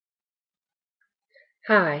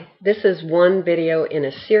Hi, this is one video in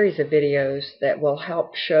a series of videos that will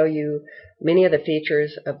help show you many of the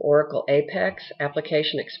features of Oracle Apex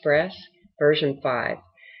Application Express version 5.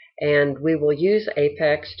 And we will use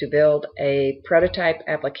Apex to build a prototype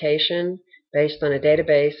application based on a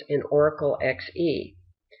database in Oracle XE.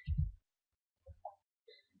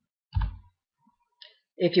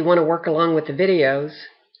 If you want to work along with the videos,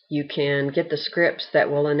 you can get the scripts that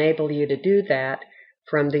will enable you to do that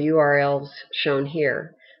from the URLs shown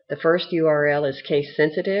here. The first URL is case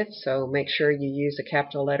sensitive, so make sure you use a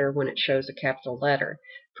capital letter when it shows a capital letter.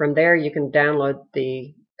 From there you can download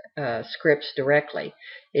the scripts directly.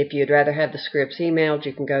 If you'd rather have the scripts emailed,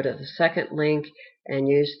 you can go to the second link and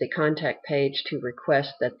use the contact page to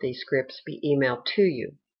request that the scripts be emailed to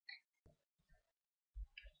you.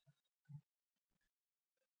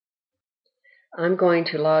 I'm going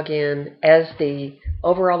to log in as the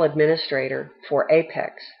overall administrator for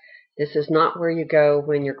Apex. This is not where you go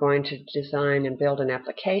when you're going to design and build an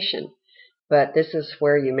application, but this is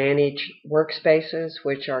where you manage workspaces,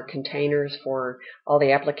 which are containers for all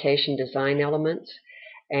the application design elements,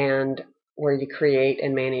 and where you create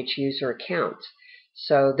and manage user accounts.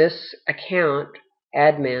 So this account,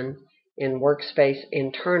 admin, in Workspace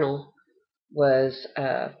Internal was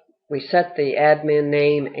we set the admin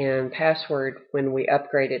name and password when we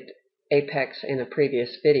upgraded Apex in a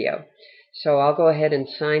previous video. So I'll go ahead and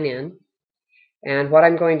sign in. And what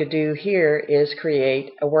I'm going to do here is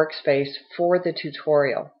create a workspace for the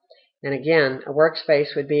tutorial. And again, a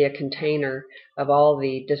workspace would be a container of all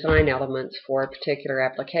the design elements for a particular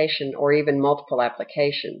application or even multiple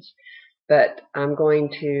applications. But I'm going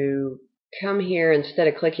to come here, instead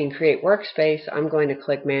of clicking Create Workspace, I'm going to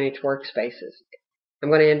click Manage Workspaces. I'm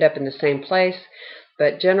going to end up in the same place,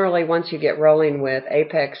 but generally once you get rolling with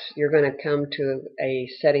Apex, you're going to come to a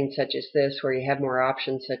setting such as this where you have more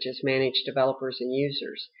options such as Manage Developers and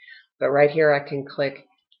Users. But right here I can click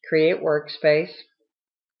Create Workspace,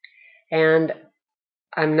 and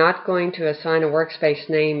I'm not going to assign a workspace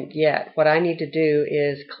name yet. What I need to do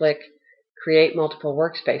is click Create Multiple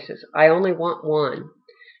Workspaces. I only want one,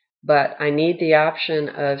 but I need the option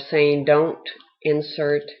of saying don't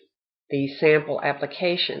insert the sample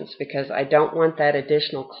applications because I don't want that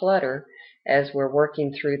additional clutter as we're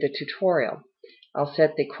working through the tutorial. I'll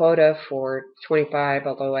set the quota for 25,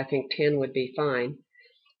 although I think 10 would be fine.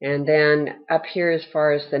 And then up here, as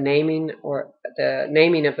far as the naming or the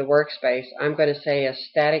naming of the workspace, I'm going to say a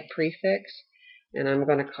static prefix, and I'm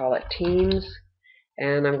going to call it Teams,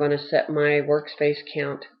 and I'm going to set my workspace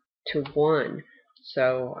count to 1.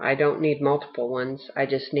 So I don't need multiple ones, I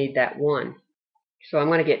just need that one. So I'm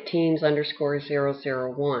going to get Teams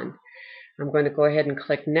 _001. I'm going to go ahead and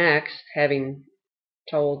click Next, having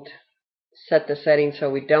set the settings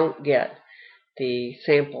so we don't get the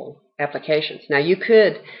sample applications. Now you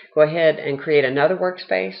could go ahead and create another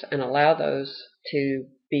workspace and allow those to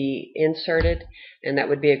be inserted, and that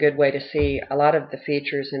would be a good way to see a lot of the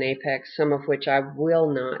features in Apex, some of which I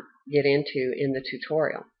will not get into in the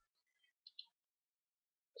tutorial.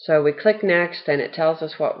 So we click Next, and it tells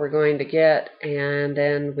us what we're going to get, and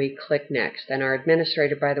then we click Next. And our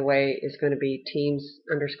administrator, by the way, is going to be Teams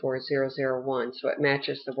 _001, so it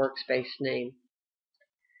matches the workspace name.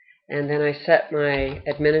 And then I set my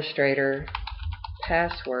administrator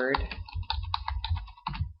password.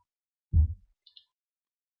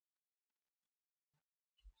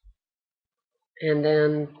 And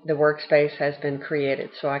then the workspace has been created,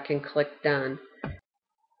 so I can click Done.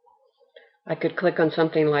 I could click on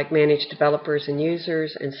something like Manage Developers and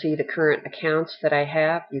Users and see the current accounts that I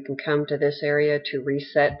have. You can come to this area to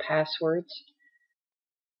reset passwords.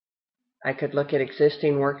 I could look at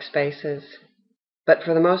existing workspaces. But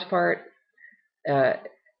for the most part,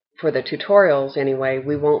 for the tutorials anyway,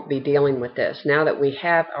 we won't be dealing with this. Now that we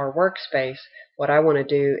have our workspace, what I want to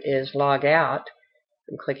do is log out.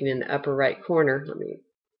 I'm clicking in the upper right corner. Let me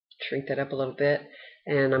shrink that up a little bit.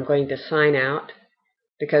 And I'm going to sign out,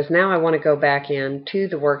 because now I want to go back in to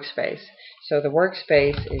the workspace. So the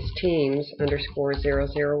workspace is Teams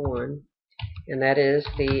 _001, and that is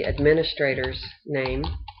the administrator's name.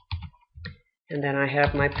 And then I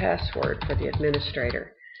have my password for the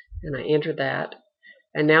administrator, and I enter that.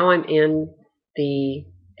 And now I'm in the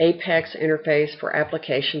Apex interface for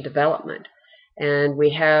application development. And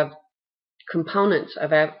we have components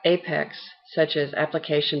of Apex such as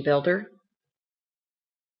Application Builder.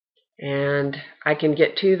 And I can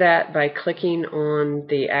get to that by clicking on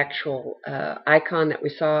the actual icon that we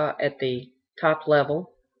saw at the top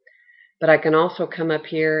level. But I can also come up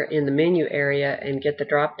here in the menu area and get the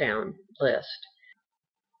drop-down list.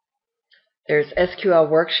 There's SQL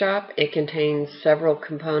Workshop. It contains several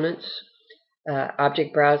components.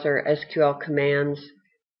 object browser, SQL commands,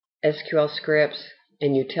 SQL scripts,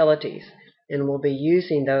 and utilities. And we'll be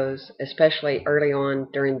using those especially early on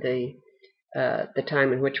during the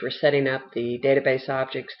time in which we're setting up the database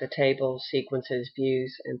objects, the tables, sequences,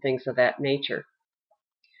 views, and things of that nature.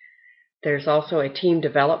 There's also a team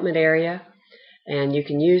development area, and you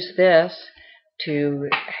can use this to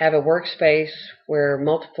have a workspace where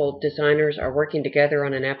multiple designers are working together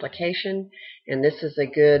on an application, and this is a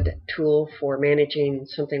good tool for managing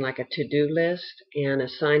something like a to-do list and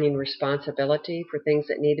assigning responsibility for things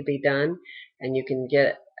that need to be done, and you can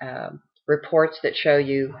get reports that show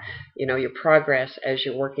you, your progress as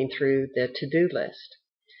you're working through the to-do list.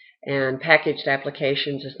 And packaged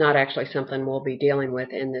applications is not actually something we'll be dealing with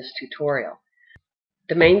in this tutorial.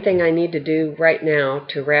 The main thing I need to do right now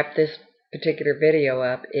to wrap this particular video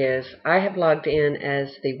up is I have logged in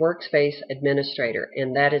as the workspace administrator,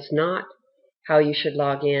 and that is not how you should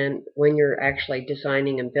log in when you're actually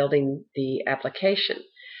designing and building the application.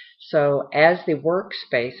 So as the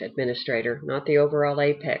workspace administrator, not the overall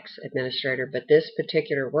Apex administrator, but this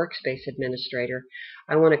particular workspace administrator,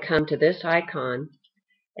 I want to come to this icon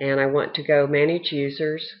and I want to go manage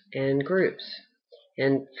users and groups.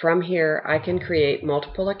 And from here I can create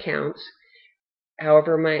multiple accounts,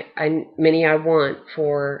 however many I want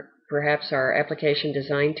for perhaps our application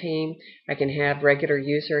design team. I can have regular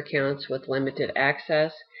user accounts with limited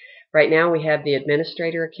access. Right now we have the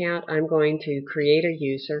administrator account. I'm going to create a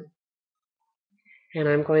user, and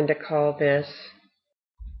I'm going to call this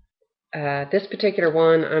particular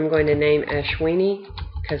one, I'm going to name Ashwini,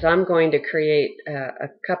 because I'm going to create a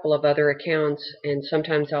couple of other accounts, and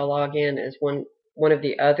sometimes I'll log in as one of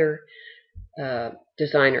the other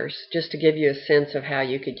designers, just to give you a sense of how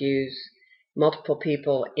you could use multiple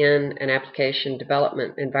people in an application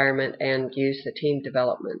development environment and use the team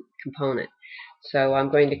development component. So I'm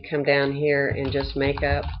going to come down here and just make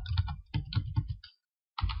up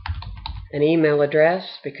an email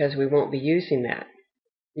address because we won't be using that.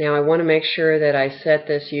 Now I want to make sure that I set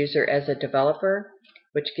this user as a developer,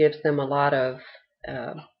 which gives them a lot of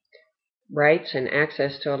rights and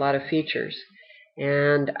access to a lot of features.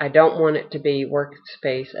 And I don't want it to be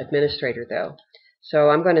workspace administrator though. So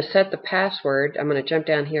I'm going to set the password. I'm going to jump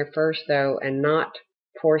down here first though and not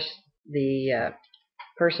force the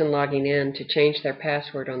person logging in to change their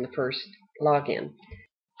password on the first login.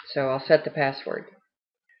 So I'll set the password.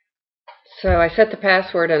 So I set the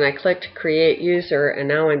password and I clicked create user, and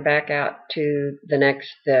now I'm back out to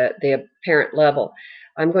the parent level.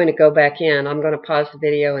 I'm going to go back in. I'm going to pause the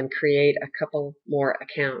video and create a couple more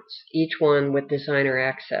accounts, each one with designer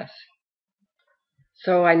access.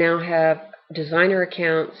 So I now have designer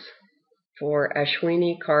accounts for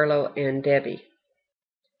Ashwini, Carlo, and Debbie.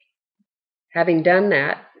 Having done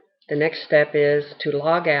that, the next step is to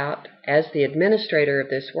log out as the administrator of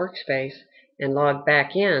this workspace and log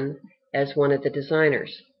back in as one of the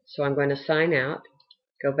designers. So I'm going to sign out,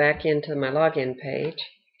 go back into my login page,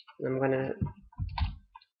 and I'm going to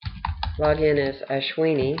log in as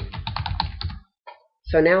Ashwini.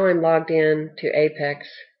 So now I'm logged in to Apex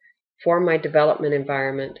for my development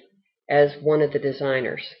environment as one of the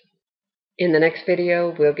designers. In the next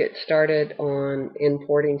video, we'll get started on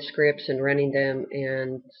importing scripts and running them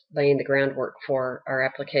and laying the groundwork for our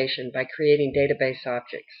application by creating database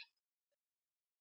objects.